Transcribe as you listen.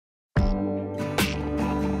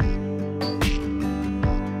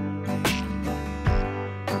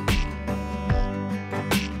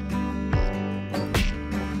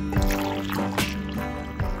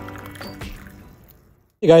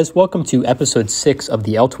Hey guys, welcome to episode 6 of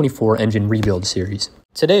the L24 engine rebuild series.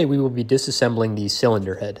 Today we will be disassembling the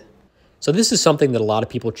cylinder head. So this is something that a lot of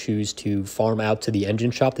people choose to farm out to the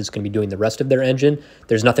engine shop that's going to be doing the rest of their engine.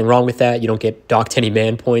 There's nothing wrong with that. You don't get docked any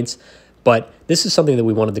man points. But this is something that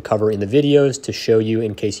we wanted to cover in the videos to show you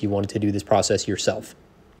in case you wanted to do this process yourself.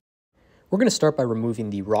 We're going to start by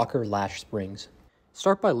removing the rocker lash springs.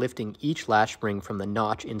 Start by lifting each lash spring from the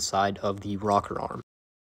notch inside of the rocker arm.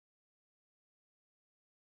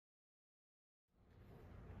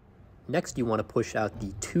 Next, you want to push out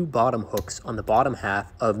the two bottom hooks on the bottom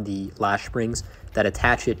half of the lash springs that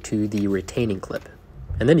attach it to the retaining clip.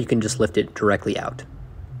 And then you can just lift it directly out.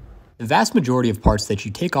 The vast majority of parts that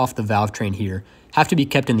you take off the valve train here have to be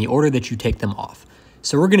kept in the order that you take them off.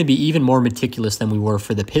 So we're going to be even more meticulous than we were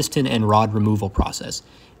for the piston and rod removal process.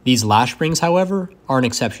 These lash springs, however, are an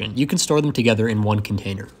exception. You can store them together in one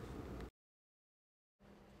container.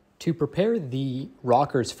 To prepare the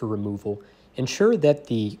rockers for removal, ensure that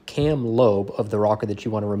the cam lobe of the rocker that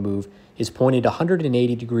you want to remove is pointed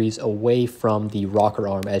 180 degrees away from the rocker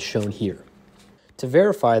arm as shown here. To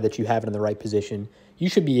verify that you have it in the right position, you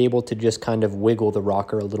should be able to just kind of wiggle the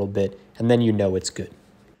rocker a little bit and then you know it's good.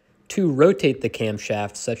 To rotate the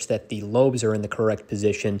camshaft such that the lobes are in the correct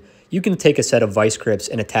position, you can take a set of vice grips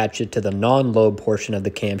and attach it to the non-lobe portion of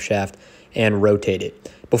the camshaft and rotate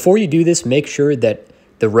it. Before you do this, make sure that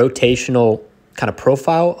the rotational kind of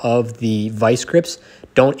profile of the vice grips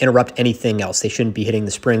don't interrupt anything else. They shouldn't be hitting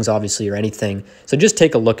the springs, obviously, or anything. So just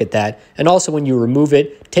take a look at that. And also when you remove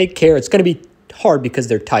it, take care. It's going to be hard because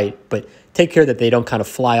they're tight, but take care that they don't kind of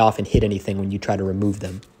fly off and hit anything when you try to remove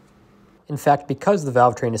them. In fact, because the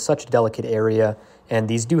valve train is such a delicate area, and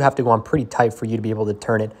these do have to go on pretty tight for you to be able to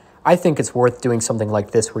turn it, I think it's worth doing something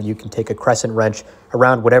like this where you can take a crescent wrench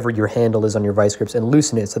around whatever your handle is on your vice grips and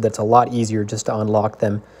loosen it so that's a lot easier just to unlock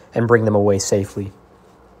them and bring them away safely.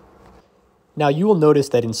 Now you will notice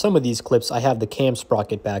that in some of these clips I have the cam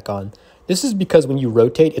sprocket back on. This is because when you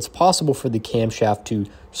rotate, it's possible for the camshaft to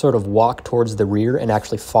sort of walk towards the rear and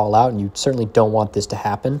actually fall out, and you certainly don't want this to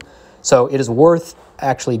happen. So it is worth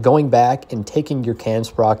actually going back and taking your cam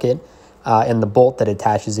sprocket and the bolt that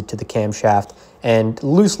attaches it to the camshaft and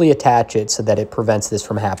loosely attach it so that it prevents this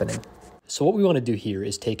from happening. So what we want to do here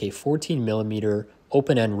is take a 14mm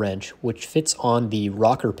open-end wrench, which fits on the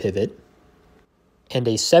rocker pivot, and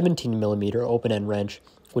a 17mm open-end wrench,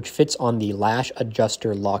 which fits on the lash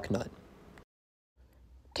adjuster lock nut.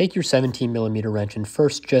 Take your 17mm wrench and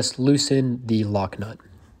first just loosen the lock nut.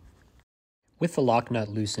 With the lock nut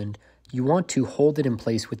loosened, you want to hold it in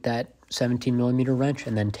place with that 17mm wrench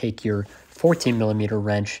and then take your 14mm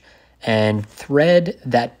wrench and thread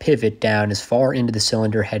that pivot down as far into the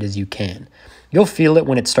cylinder head as you can. You'll feel it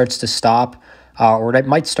when it starts to stop, or it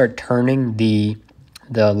might start turning the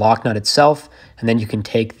lock nut itself, and then you can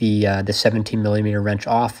take the 17mm wrench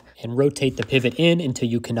off and rotate the pivot in until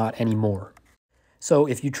you cannot anymore. So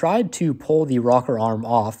if you tried to pull the rocker arm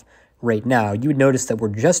off right now, you would notice that we're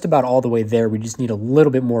just about all the way there. We just need a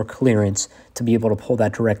little bit more clearance to be able to pull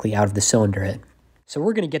that directly out of the cylinder head. So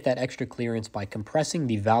we're going to get that extra clearance by compressing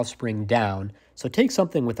the valve spring down. So take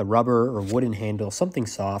something with a rubber or wooden handle, something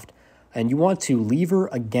soft, and you want to lever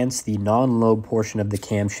against the non-lobe portion of the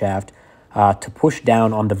camshaft to push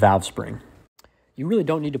down on the valve spring. You really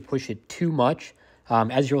don't need to push it too much.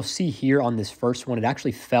 As you'll see here on this first one, it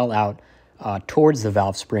actually fell out towards the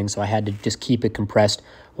valve spring, so I had to just keep it compressed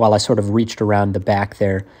while I sort of reached around the back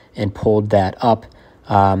there and pulled that up.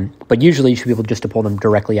 But usually you should be able just to pull them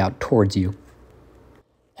directly out towards you.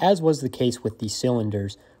 As was the case with the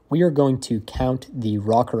cylinders, we are going to count the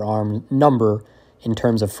rocker arm number in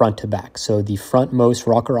terms of front to back. So the frontmost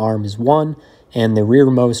rocker arm is 1 and the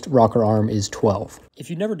rearmost rocker arm is 12. If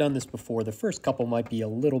you've never done this before, the first couple might be a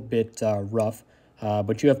little bit rough,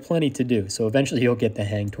 but you have plenty to do. So eventually you'll get the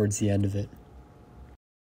hang towards the end of it.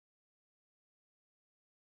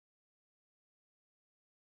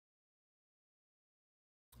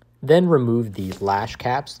 Then remove the lash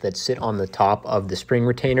caps that sit on the top of the spring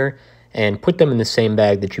retainer and put them in the same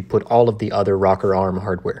bag that you put all of the other rocker arm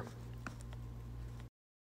hardware.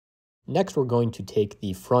 Next, we're going to take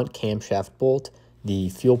the front camshaft bolt, the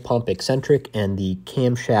fuel pump eccentric, and the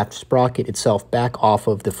camshaft sprocket itself back off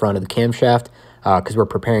of the front of the camshaft because we're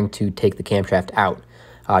preparing to take the camshaft out.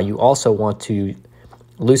 You also want to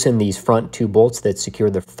loosen these front two bolts that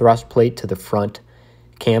secure the thrust plate to the front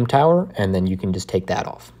cam tower, and then you can just take that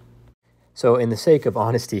off. So in the sake of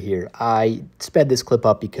honesty here, I sped this clip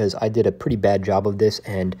up because I did a pretty bad job of this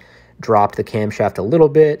and dropped the camshaft a little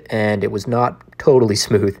bit, and it was not totally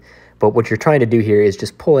smooth. But what you're trying to do here is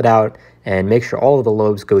just pull it out and make sure all of the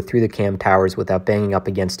lobes go through the cam towers without banging up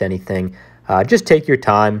against anything. Just take your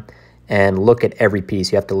time and look at every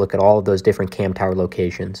piece. You have to look at all of those different cam tower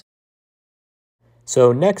locations.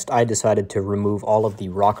 So next I decided to remove all of the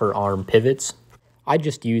rocker arm pivots. I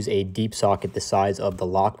just use a deep socket the size of the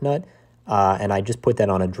lock nut, and I just put that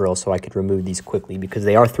on a drill so I could remove these quickly because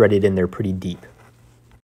they are threaded in there pretty deep.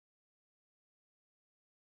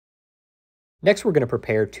 Next we're going to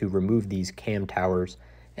prepare to remove these cam towers,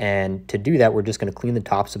 and to do that we're just going to clean the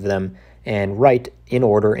tops of them and write in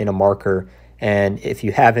order in a marker. And if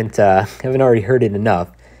you haven't already heard it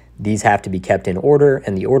enough, these have to be kept in order,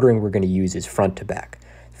 and the ordering we're going to use is front to back.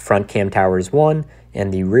 Front cam tower is 1,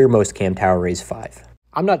 and the rearmost cam tower is 5.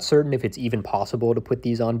 I'm not certain if it's even possible to put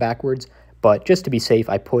these on backwards, but just to be safe,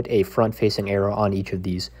 I put a front-facing arrow on each of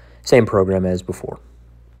these. Same program as before.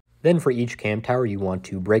 Then for each cam tower, you want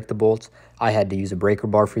to break the bolts. I had to use a breaker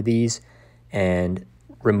bar for these and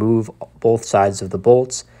remove both sides of the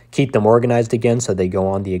bolts. Keep them organized again so they go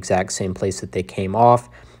on the exact same place that they came off.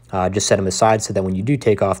 Just set them aside so that when you do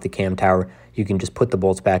take off the cam tower, you can just put the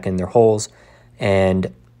bolts back in their holes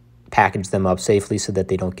and package them up safely so that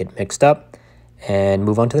they don't get mixed up, and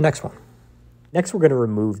move on to the next one. Next, we're going to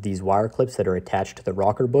remove these wire clips that are attached to the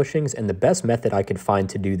rocker bushings, and the best method I could find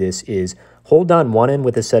to do this is hold on one end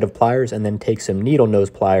with a set of pliers and then take some needle nose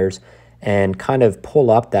pliers and kind of pull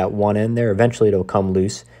up that one end there. Eventually it'll come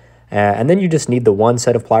loose. And then you just need the one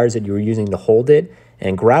set of pliers that you were using to hold it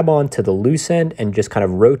and grab onto the loose end and just kind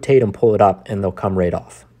of rotate and pull it up, and they'll come right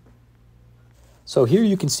off. So here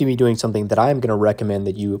you can see me doing something that I'm going to recommend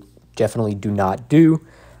that you definitely do not do.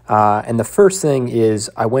 And the first thing is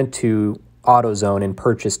I went to AutoZone and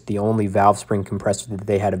purchased the only valve spring compressor that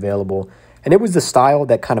they had available. And it was the style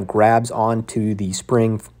that kind of grabs onto the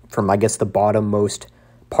spring from, I guess, the bottommost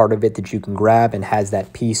part of it that you can grab, and has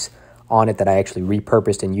that piece on it that I actually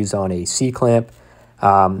repurposed and used on a C-clamp.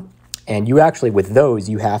 And you actually, with those,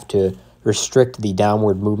 you have to restrict the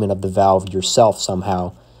downward movement of the valve yourself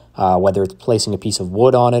somehow, whether it's placing a piece of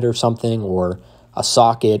wood on it or something, or a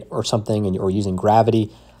socket or something, or using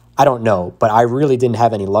gravity. I don't know, but I really didn't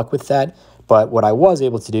have any luck with that. But what I was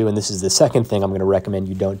able to do, and this is the second thing I'm going to recommend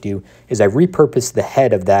you don't do, is I repurposed the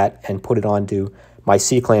head of that and put it onto my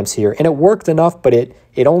C-clamps here. And it worked enough, but it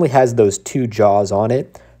only has those 2 jaws on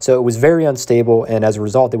it. So it was very unstable, and as a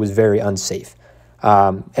result, it was very unsafe.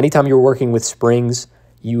 Anytime you're working with springs,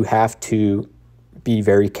 you have to be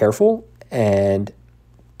very careful and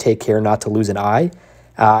take care not to lose an eye.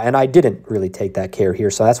 And I didn't really take that care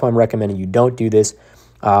here, so that's why I'm recommending you don't do this.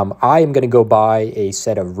 I am going to go buy a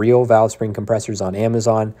set of real valve spring compressors on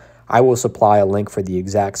Amazon. I will supply a link for the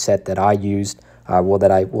exact set that I used,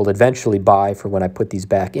 that I will eventually buy for when I put these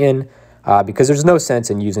back in, because there's no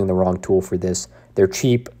sense in using the wrong tool for this. They're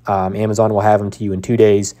cheap. Amazon will have them to you in 2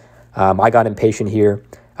 days. I got impatient here,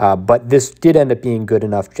 but this did end up being good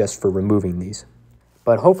enough just for removing these.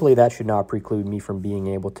 But hopefully that should not preclude me from being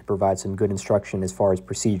able to provide some good instruction as far as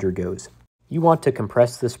procedure goes. You want to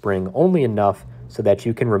compress the spring only enough so that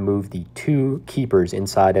you can remove the 2 keepers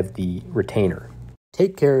inside of the retainer.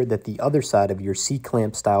 Take care that the other side of your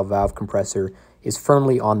C-clamp style valve compressor is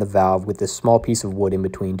firmly on the valve with this small piece of wood in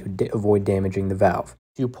between to avoid damaging the valve.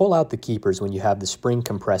 If you pull out the keepers when you have the spring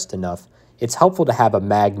compressed enough, it's helpful to have a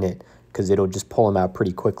magnet because it'll just pull them out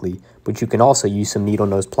pretty quickly, but you can also use some needle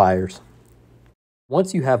nose pliers.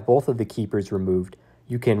 Once you have both of the keepers removed,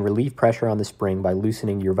 you can relieve pressure on the spring by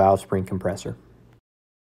loosening your valve spring compressor.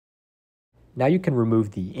 Now you can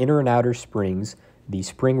remove the inner and outer springs, the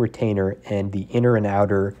spring retainer, and the inner and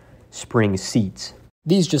outer spring seats.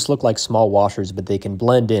 These just look like small washers, but they can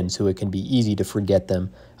blend in so it can be easy to forget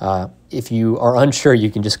them. If you are unsure, you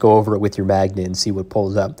can just go over it with your magnet and see what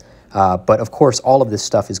pulls up. But of course, all of this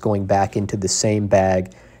stuff is going back into the same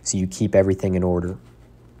bag, so you keep everything in order.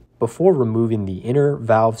 Before removing the inner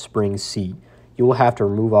valve spring seat, you will have to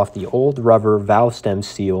remove off the old rubber valve stem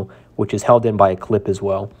seal, which is held in by a clip as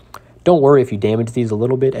well. Don't worry if you damage these a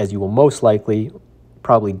little bit, as you will most likely,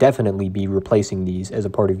 probably definitely be replacing these as a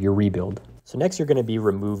part of your rebuild. So next you're going to be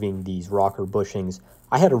removing these rocker bushings.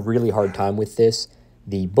 I had a really hard time with this.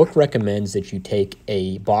 The book recommends that you take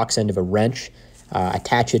a box end of a wrench,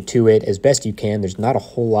 attach it to it as best you can. There's not a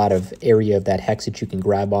whole lot of area of that hex that you can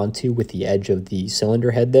grab onto with the edge of the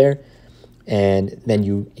cylinder head there. And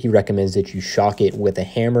then he recommends that you shock it with a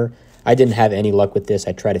hammer. I didn't have any luck with this.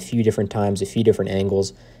 I tried a few different times, a few different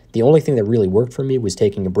angles. The only thing that really worked for me was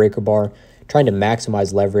taking a breaker bar, trying to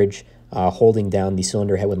maximize leverage, holding down the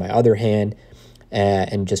cylinder head with my other hand,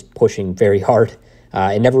 and just pushing very hard.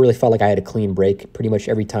 It never really felt like I had a clean break. Pretty much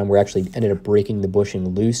every time we actually ended up breaking the bushing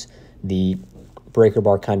loose, the breaker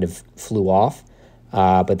bar kind of flew off.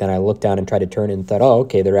 but then I looked down and tried to turn it and thought, oh,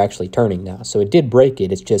 okay, they're actually turning now. So it did break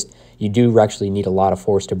it. It's just you do actually need a lot of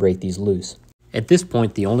force to break these loose. At this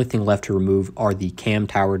point, the only thing left to remove are the cam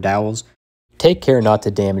tower dowels. Take care not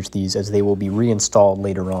to damage these as they will be reinstalled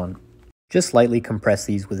later on. Just lightly compress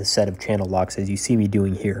these with a set of channel locks as you see me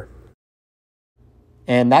doing here.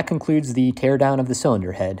 And that concludes the teardown of the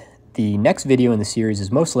cylinder head. The next video in the series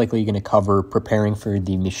is most likely going to cover preparing for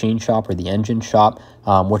the machine shop or the engine shop,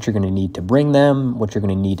 what you're going to need to bring them, what you're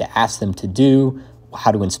going to need to ask them to do,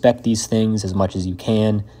 how to inspect these things as much as you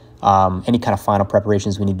can, any kind of final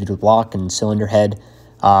preparations we need to do to the block and cylinder head.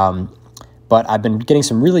 But I've been getting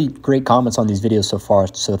some really great comments on these videos so far,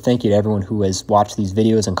 so thank you to everyone who has watched these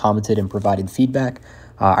videos and commented and provided feedback.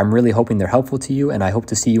 I'm really hoping they're helpful to you, and I hope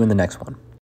to see you in the next one.